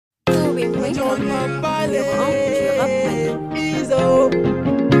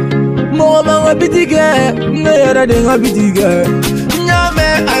Maman bitige, ngayara de ngabitige. Nyame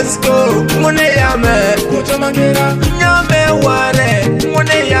asko, mone yame, kocha mangera. Nyame ware,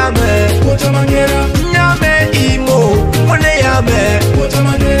 mone yame, kocha mangera. Nyame imo, mone yame, kocha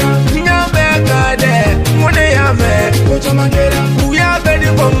mangera. Nyame kade, mone yame, kocha mangera. Uya bedi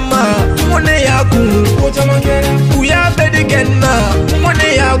bomma, mone yakun, kocha mangera. Uya bedi genna, mone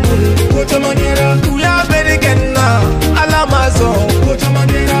yakun, kocha mangera. Uya bedi genna, alamazo, kocha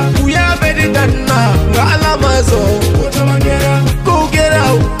mangera. Uya bedi danna, nga alamazo, kocha mangera. Go get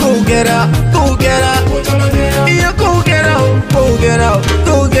out, go get out, go get out, kocha mangera. Yeah, go get out, go get out,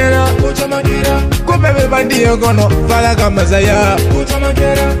 go get out, kocha mangera. Ko bebe bandi yogono, fala kamazaya, kocha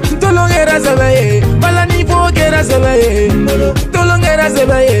mangera. Tolongera sabaye, malani fo gera sabaye, tolongera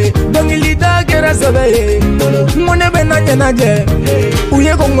sabaye, bangilita gera sabaye. Mone benanya naje,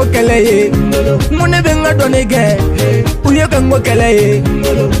 uye kongo keleye, mone benga donege, uye kongo keleye,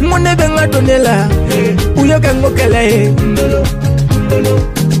 mone benga donela, uye kongo keleye.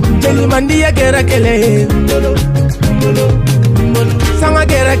 Jeli mandiya gera keleye, sanga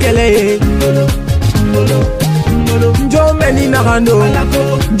gera keleye. Jomeni nagando,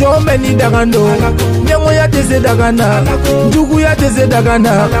 jomeni dagando, nyango ya tese dagana, njugu ya tese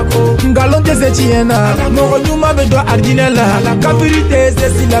dagana, ngalon tese chiena, mogo nyuma bedo ardinela, kabiri tese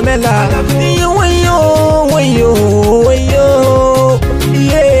silamela, wayo, wayo, wayo,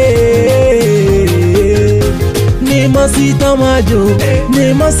 yeah. Ne masita majo,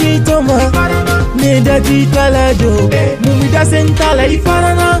 ne masita ma, ne daji talajo, mumida sentala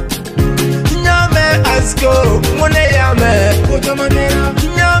ifarana. Asko, mone yame, kocha mangera.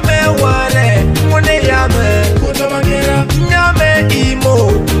 Nyame ware, mone yame, kocha mangera. Nyame imo,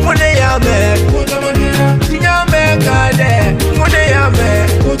 mone yame, kocha mangera. Nyame kade, mone yame,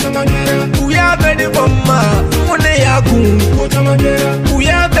 kocha mangera. Uya bedi bomma, mone yakun, kocha mangera.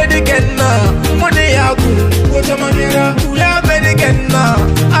 Uya bedi genna, mone yakun, kocha mangera. Uya bedi genna,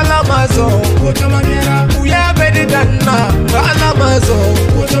 alamazo, kocha mangera. Uya bedi danna, alamazo,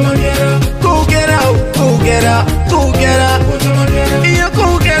 kocha mangera. Go get out, go get out, go get out. Yeah,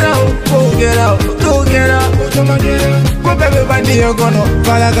 go get out, go get out, go get out. Go baby bandi yogono,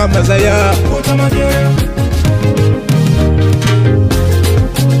 fala kamazaya.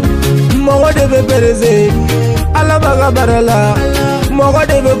 Mogo debe pereze, alabaga barala. Mogo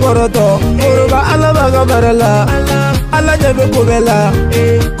debe koroto, koroba alabaga barala. Ala nyebe kobela,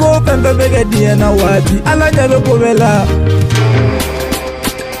 ko pempe bege diena wati. Ala nyebe kobela.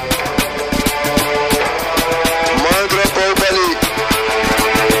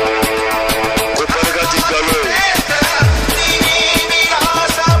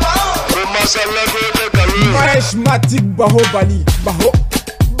 Matic baho bali, baho,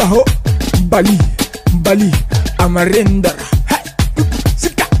 baho, bali, bali, amarendara, hey,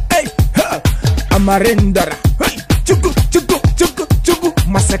 sika, hey, ha, amarendara, hey, chuku, chuku, chuku, chuku,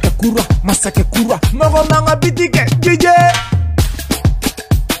 masake kura, mogo manga bitike, DJ,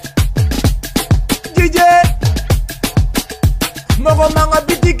 DJ, mogo manga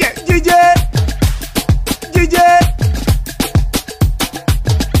bitike, DJ, DJ.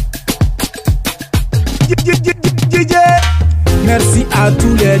 Merci à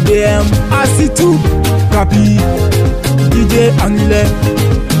tous les DM, Asitou, Capi, DJ Anglais,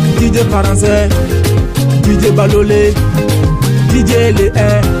 DJ Français, DJ Balolé, DJ Le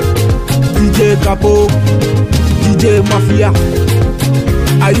 1, DJ Capo, DJ Mafia,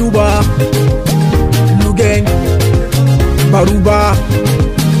 Ayuba, Lugen, Baruba,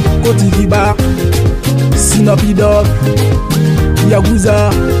 Kotiviba, Sinapidog, Yaguza,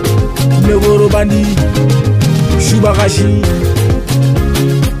 Negoro Bandi, Shubarashi,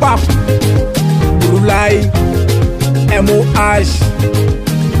 Pap, Brulai, MOH,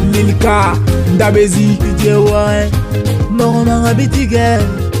 Lilka, Ndabezi, DJ Warren, Maman bitige,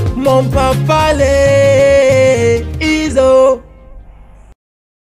 mon papa le.